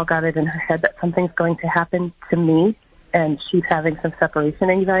somehow got it in her head that something's going to happen to me, and she's having some separation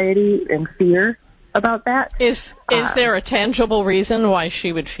anxiety and fear about that. Is there a tangible reason why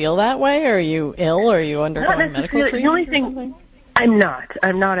she would feel that way? Are you ill? Or are you undergoing medical treatment? The only thing, I'm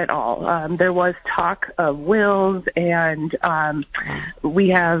not at all. There was talk of wills, and we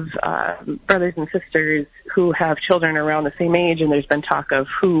have brothers and sisters who have children around the same age, and there's been talk of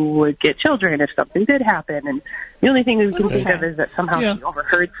who would get children if something did happen. And the only thing we can think of is that somehow she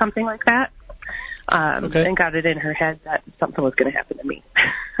overheard something like that. And got it in her head that something was going to happen to me.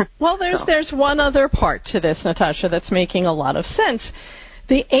 Well, there's one other part to this, Natasha, that's making a lot of sense.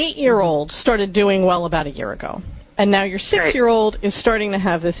 The 8-year-old started doing well about a year ago, and now your 6-year-old is starting to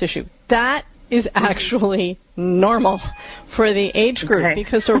have this issue. That is actually normal for the age group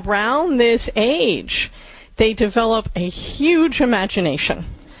because around this age, they develop a huge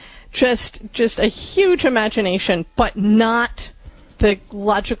imagination, just a huge imagination, but not the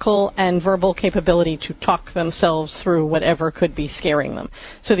logical and verbal capability to talk themselves through whatever could be scaring them.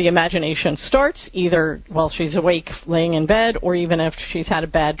 So the imagination starts either while she's awake laying in bed or even after she's had a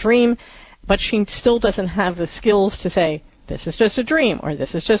bad dream, but she still doesn't have the skills to say, this is just a dream, or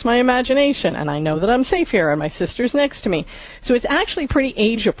this is just my imagination, and I know that I'm safe here, and my sister's next to me. So it's actually pretty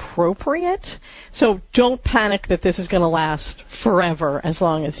age-appropriate. So don't panic that this is going to last forever as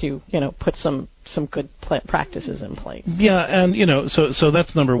long as you put some good practices in place. Yeah, and, so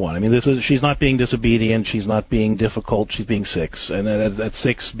that's number one. I mean, she's not being disobedient, she's not being difficult, she's being 6. And at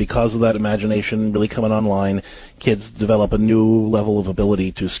 6, because of that imagination really coming online, kids develop a new level of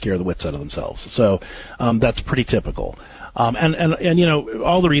ability to scare the wits out of themselves. So that's pretty typical. And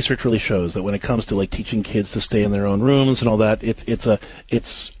all the research really shows that when it comes to like teaching kids to stay in their own rooms and all that,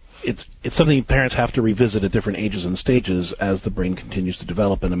 it's something parents have to revisit at different ages and stages as the brain continues to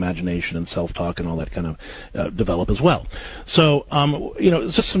develop, and imagination and self-talk and all that kind of develop as well. So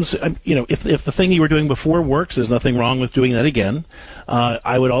it's just if the thing you were doing before works, there's nothing wrong with doing that again.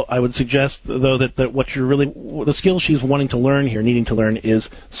 I would suggest though that the skill she's wanting to learn here, needing to learn, is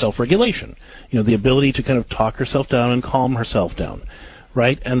self-regulation. The ability to kind of talk herself down and calm herself down,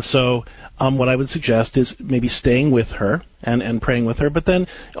 right? And so what I would suggest is maybe staying with her and praying with her, but then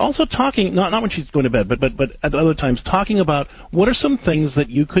also talking, not when she's going to bed, but at other times, talking about what are some things that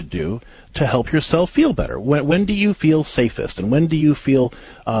you could do to help yourself feel better. When do you feel safest, and when do you feel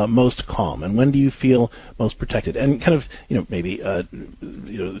most calm, and when do you feel most protected? And kind of, maybe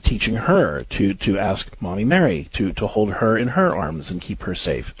teaching her to ask Mommy Mary to hold her in her arms and keep her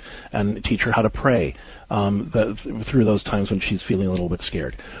safe, and teach her how to pray through those times when she's feeling a little bit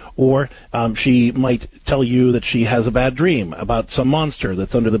scared. Or she might tell you that she has a bad dream about some monster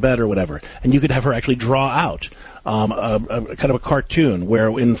that's under the bed or whatever, and you could have her actually draw out a kind of a cartoon where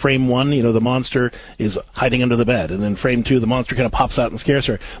in frame 1, the monster is hiding under the bed, and in frame 2, the monster kind of pops out and scares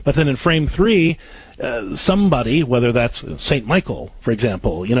her. But then in frame 3, somebody, whether that's Saint Michael, for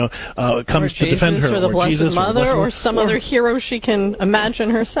example, comes to defend her, or the or Blessed Jesus, Mother, or some other hero she can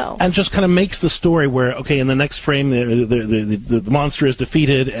imagine herself, and just kind of makes the story where, okay, in the next frame, the monster is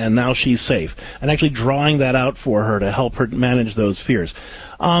defeated, and now she's safe, and actually drawing that out for her to help her manage those fears.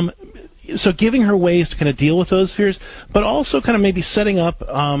 So giving her ways to kind of deal with those fears, but also kind of maybe setting up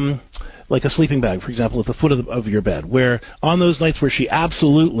like a sleeping bag, for example, at the foot of your bed, where on those nights where she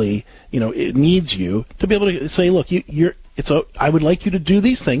absolutely, it needs you to be able to say, look, I would like you to do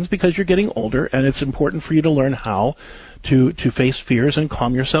these things because you're getting older, and it's important for you to learn how to face fears and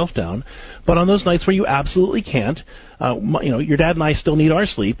calm yourself down. But on those nights where you absolutely can't, your dad and I still need our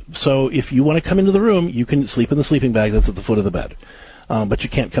sleep, so if you want to come into the room, you can sleep in the sleeping bag that's at the foot of the bed. But you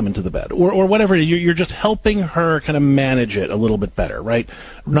can't come into the bed, or whatever. You're just helping her kind of manage it a little bit better, right?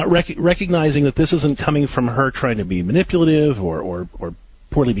 Not recognizing that this isn't coming from her trying to be manipulative or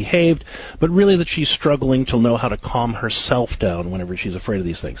poorly behaved, but really that she's struggling to know how to calm herself down whenever she's afraid of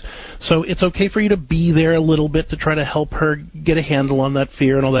these things. So it's okay for you to be there a little bit to try to help her get a handle on that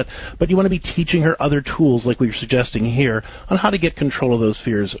fear and all that, but you want to be teaching her other tools, like we were suggesting here, on how to get control of those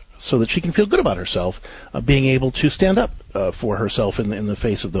fears so that she can feel good about herself, being able to stand up for herself in the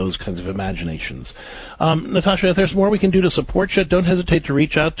face of those kinds of imaginations. Natasha, if there's more we can do to support you, don't hesitate to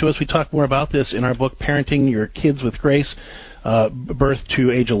reach out to us. We talk more about this in our book, Parenting Your Kids with Grace, birth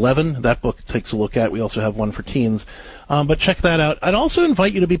to age 11. That book takes a look at. We also have one for teens. But check that out. I'd also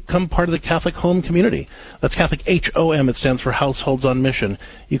invite you to become part of the Catholic Home Community. That's Catholic HOM. It stands for Households on Mission.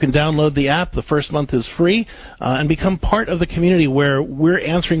 You can download the app. The first month is free, and become part of the community where we're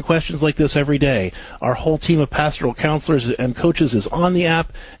answering questions like this every day. Our whole team of pastoral counselors and coaches is on the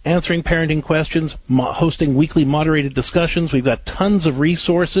app, answering parenting questions, hosting weekly moderated discussions. We've got tons of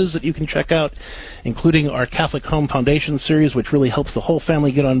resources that you can check out, including our Catholic Home Foundation series, which really helps the whole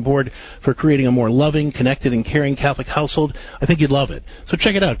family get on board for creating a more loving, connected, and caring Catholic household. I think you'd love it. So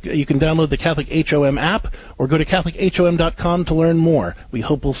check it out. You can download the Catholic HOM app or go to CatholicHOM.com to learn more. We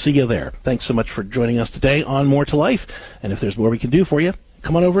hope we'll see you there. Thanks so much for joining us today on More to Life. And if there's more we can do for you,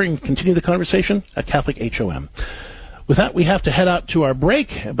 come on over and continue the conversation at Catholic HOM. With that, we have to head out to our break,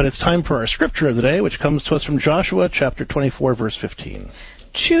 but it's time for our scripture of the day, which comes to us from Joshua chapter 24, verse 15.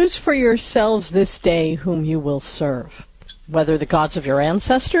 Choose for yourselves this day whom you will serve, whether the gods of your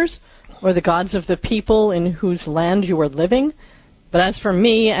ancestors or the gods of the people in whose land you are living. But as for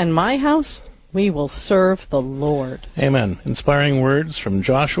me and my house, we will serve the Lord. Amen. Inspiring words from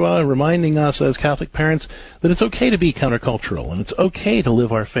Joshua, reminding us as Catholic parents that it's okay to be countercultural, and it's okay to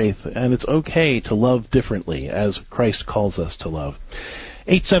live our faith, and it's okay to love differently as Christ calls us to love.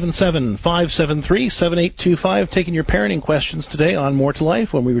 877-573-7825, taking your parenting questions today on More to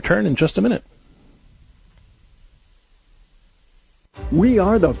Life when we return in just a minute. We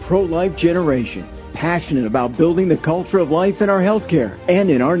are the pro-life generation, passionate about building the culture of life in our healthcare and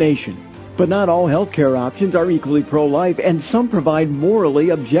in our nation. But not all healthcare options are equally pro-life, and some provide morally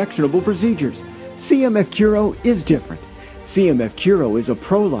objectionable procedures. CMF Curo is different. CMF Curo is a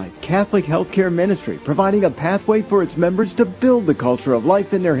pro-life Catholic healthcare ministry providing a pathway for its members to build the culture of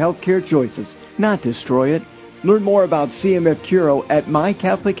life in their healthcare choices, not destroy it. Learn more about CMF Curo at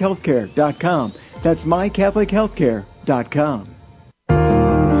mycatholichealthcare.com. That's mycatholichealthcare.com.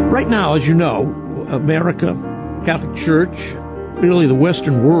 Right now, as you know, America, Catholic Church, really the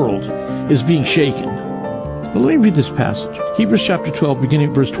Western world, is being shaken. But let me read this passage. Hebrews chapter 12, beginning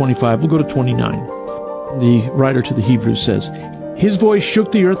at verse 25. We'll go to 29. The writer to the Hebrews says, His voice shook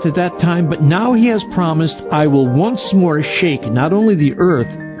the earth at that time, but now he has promised, I will once more shake not only the earth,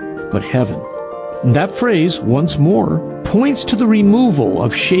 but heaven. And that phrase, once more, points to the removal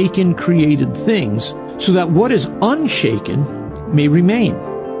of shaken created things, so that what is unshaken may remain.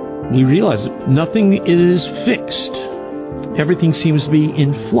 We realize that nothing is fixed. Everything seems to be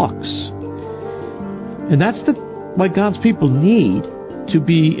in flux. And that's what God's people need to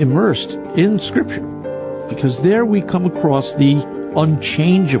be immersed in Scripture. Because there we come across the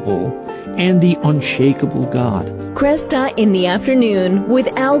unchangeable and the unshakable God. Cresta in the Afternoon with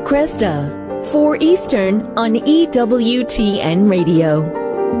Al Cresta, 4 Eastern on EWTN Radio.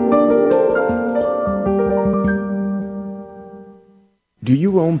 Do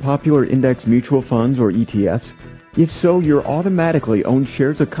you own popular index mutual funds or ETFs? If so, you're automatically own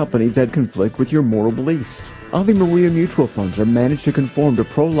shares of companies that conflict with your moral beliefs. Ave Maria mutual funds are managed to conform to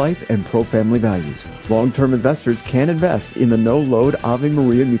pro-life and pro-family values. Long-term investors can invest in the no-load Ave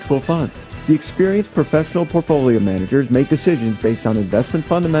Maria mutual funds. The experienced professional portfolio managers make decisions based on investment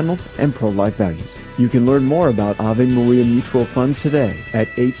fundamentals and pro-life values. You can learn more about Ave Maria mutual funds today at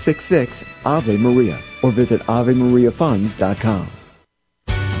 866 Ave Maria or visit AveMariaFunds.com.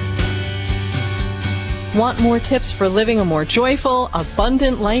 Want more tips for living a more joyful,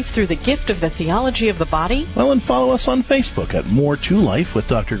 abundant life through the gift of the theology of the body? Well, and follow us on Facebook at More2Life with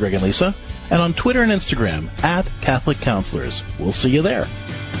Dr. Greg and Lisa, and on Twitter and Instagram at Catholic Counselors. We'll see you there.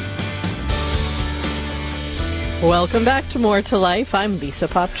 Welcome back to More to Life. I'm Lisa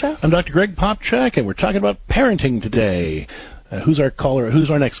Popchak. I'm Dr. Greg Popchak, and we're talking about parenting today. Who's our caller? Who's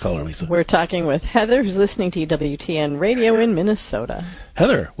our next caller, Lisa? We're talking with Heather, who's listening to EWTN Radio in Minnesota.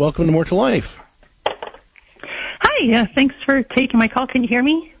 Heather, welcome to More to Life. Hi, thanks for taking my call. Can you hear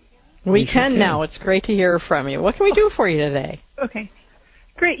me? We can now. It's great to hear from you. What can we do for you today? Okay,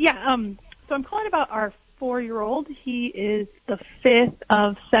 great. Yeah, so I'm calling about our 4-year-old. He is the 5th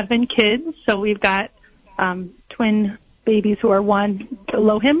of 7 kids, so we've got twin babies who are 1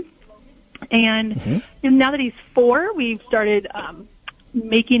 below him. And now that he's 4, we've started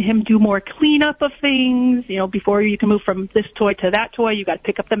making him do more cleanup of things. You know, before you can move from this toy to that toy, you got to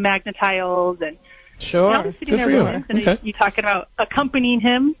pick up the magnetiles and sure. I'll be sitting there and you talking about accompanying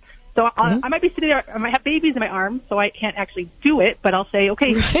him. So I might be sitting there, I might have babies in my arms, so I can't actually do it, but I'll say,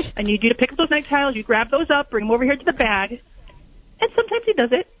 okay, I need you to pick up those magnetiles, you grab those up, bring them over here to the bag. And sometimes he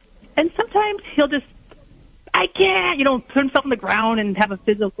does it. And sometimes he'll just, I can't, put himself on the ground and have a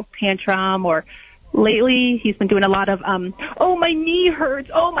physical tantrum. Or lately he's been doing a lot of, oh, my knee hurts,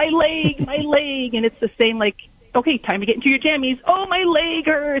 oh, my leg. And it's the same, like, okay, time to get into your jammies. Oh, my leg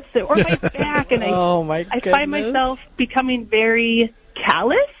hurts, or my back. And I find myself becoming very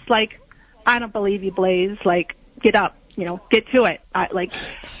callous. Like, I don't believe you, Blaze. Like, get up, get to it.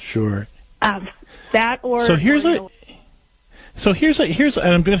 Sure. That or... So here's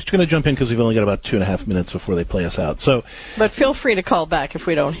and I'm just going to jump in because we've only got about 2.5 minutes before they play us out. But feel free to call back if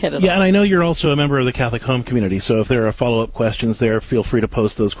we don't hit it. Yeah, and I know you're also a member of the Catholic Home Community, so if there are follow-up questions there, feel free to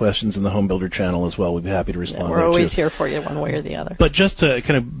post those questions in the Home Builder channel as well. We'd be happy to respond. We're always here for you one way or the other. But just to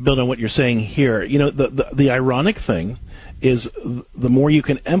kind of build on what you're saying here, the ironic thing is the more you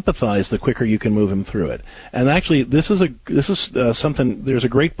can empathize, the quicker you can move him through it. And actually, this is something. There's a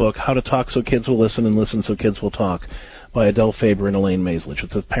great book, How to Talk So Kids Will Listen and Listen So Kids Will Talk, by Adele Faber and Elaine Maislich.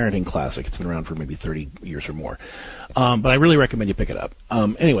 It's a parenting classic. It's been around for maybe 30 years or more. But I really recommend you pick it up.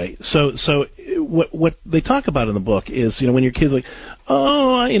 Anyway, so what they talk about in the book is, when your kids are like,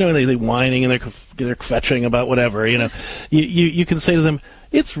 oh, they're whining and they're fetching about whatever, you can say to them,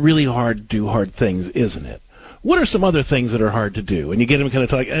 it's really hard to do hard things, isn't it? What are some other things that are hard to do? And you get them kind of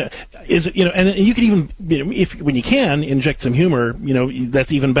talk. Is it, and you can even, when you can, inject some humor.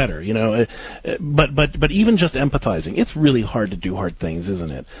 That's even better. But even just empathizing, it's really hard to do hard things,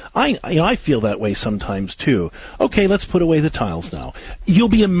 isn't it? I feel that way sometimes too. Okay, let's put away the tiles now. You'll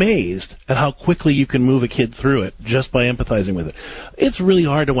be amazed at how quickly you can move a kid through it just by empathizing with it. It's really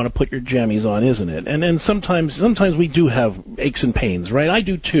hard to want to put your jammies on, isn't it? And sometimes we do have aches and pains, right? I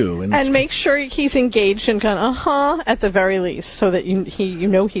do too. And make sure he's engaged and kind of at the very least, so that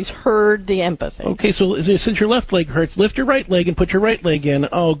he's heard the empathy. Okay, so since your left leg hurts, lift your right leg and put your right leg in.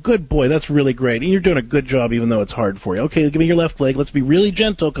 Oh, good boy, that's really great. And you're doing a good job, even though it's hard for you. Okay, give me your left leg. Let's be really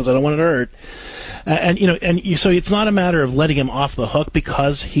gentle because I don't want it to hurt. So it's not a matter of letting him off the hook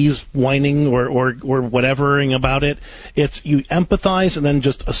because he's whining or whatevering about it. It's you empathize and then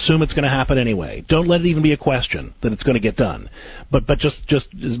just assume it's going to happen anyway. Don't let it even be a question that it's going to get done. But just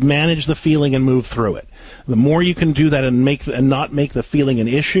manage the feeling and move through it. The more you can do that and not make the feeling an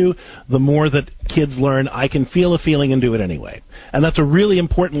issue, the more that kids learn, I can feel a feeling and do it anyway. And that's a really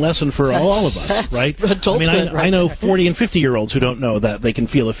important lesson for all of us, right? I know 40 and 50-year-olds who don't know that they can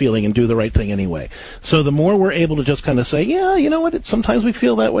feel a feeling and do the right thing anyway. So the more we're able to just kind of say, yeah, you know what, sometimes we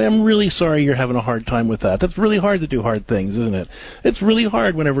feel that way. I'm really sorry you're having a hard time with that. That's really hard to do hard things, isn't it? It's really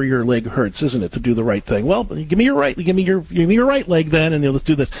hard whenever your leg hurts, isn't it, to do the right thing? Well, give me your right leg then, and let's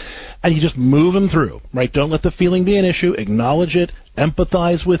do this. And you just move them through, right? Don't let the feeling be an issue. Acknowledge it.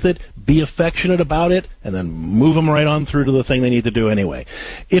 empathize with it, be affectionate about it, and then move them right on through to the thing they need to do anyway.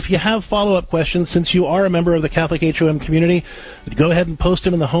 If you have follow-up questions, since you are a member of the Catholic HOM community, go ahead and post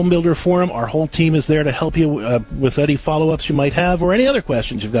them in the Home Builder Forum. Our whole team is there to help you with any follow-ups you might have or any other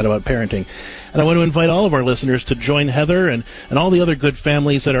questions you've got about parenting. And I want to invite all of our listeners to join Heather and all the other good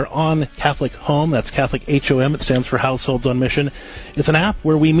families that are on Catholic Home. That's Catholic HOM. It stands for Households on Mission. It's an app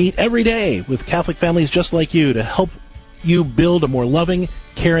where we meet every day with Catholic families just like you to help you build a more loving,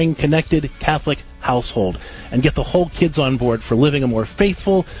 caring, connected Catholic household and get the whole kids on board for living a more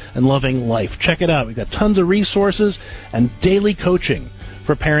faithful and loving life. Check it out. We've got tons of resources and daily coaching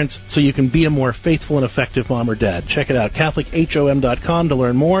for parents so you can be a more faithful and effective mom or dad. Check it out, CatholicHOM.com to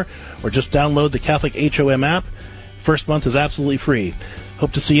learn more, or just download the Catholic HOM app. First month is absolutely free.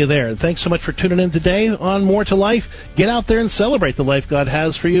 Hope to see you there. And thanks so much for tuning in today on More to Life. Get out there and celebrate the life God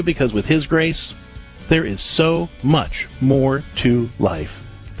has for you, because with His grace, there is so much more to life.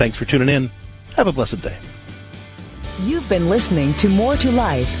 Thanks for tuning in. Have a blessed day. You've been listening to More to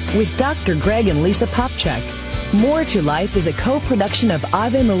Life with Dr. Greg and Lisa Popchak. More to Life is a co-production of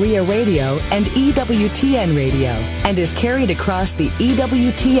Ave Maria Radio and EWTN Radio and is carried across the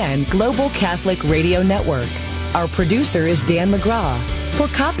EWTN Global Catholic Radio Network. Our producer is Dan McGraw. For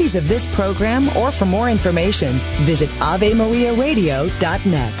copies of this program or for more information, visit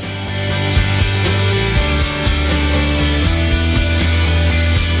AveMariaRadio.net.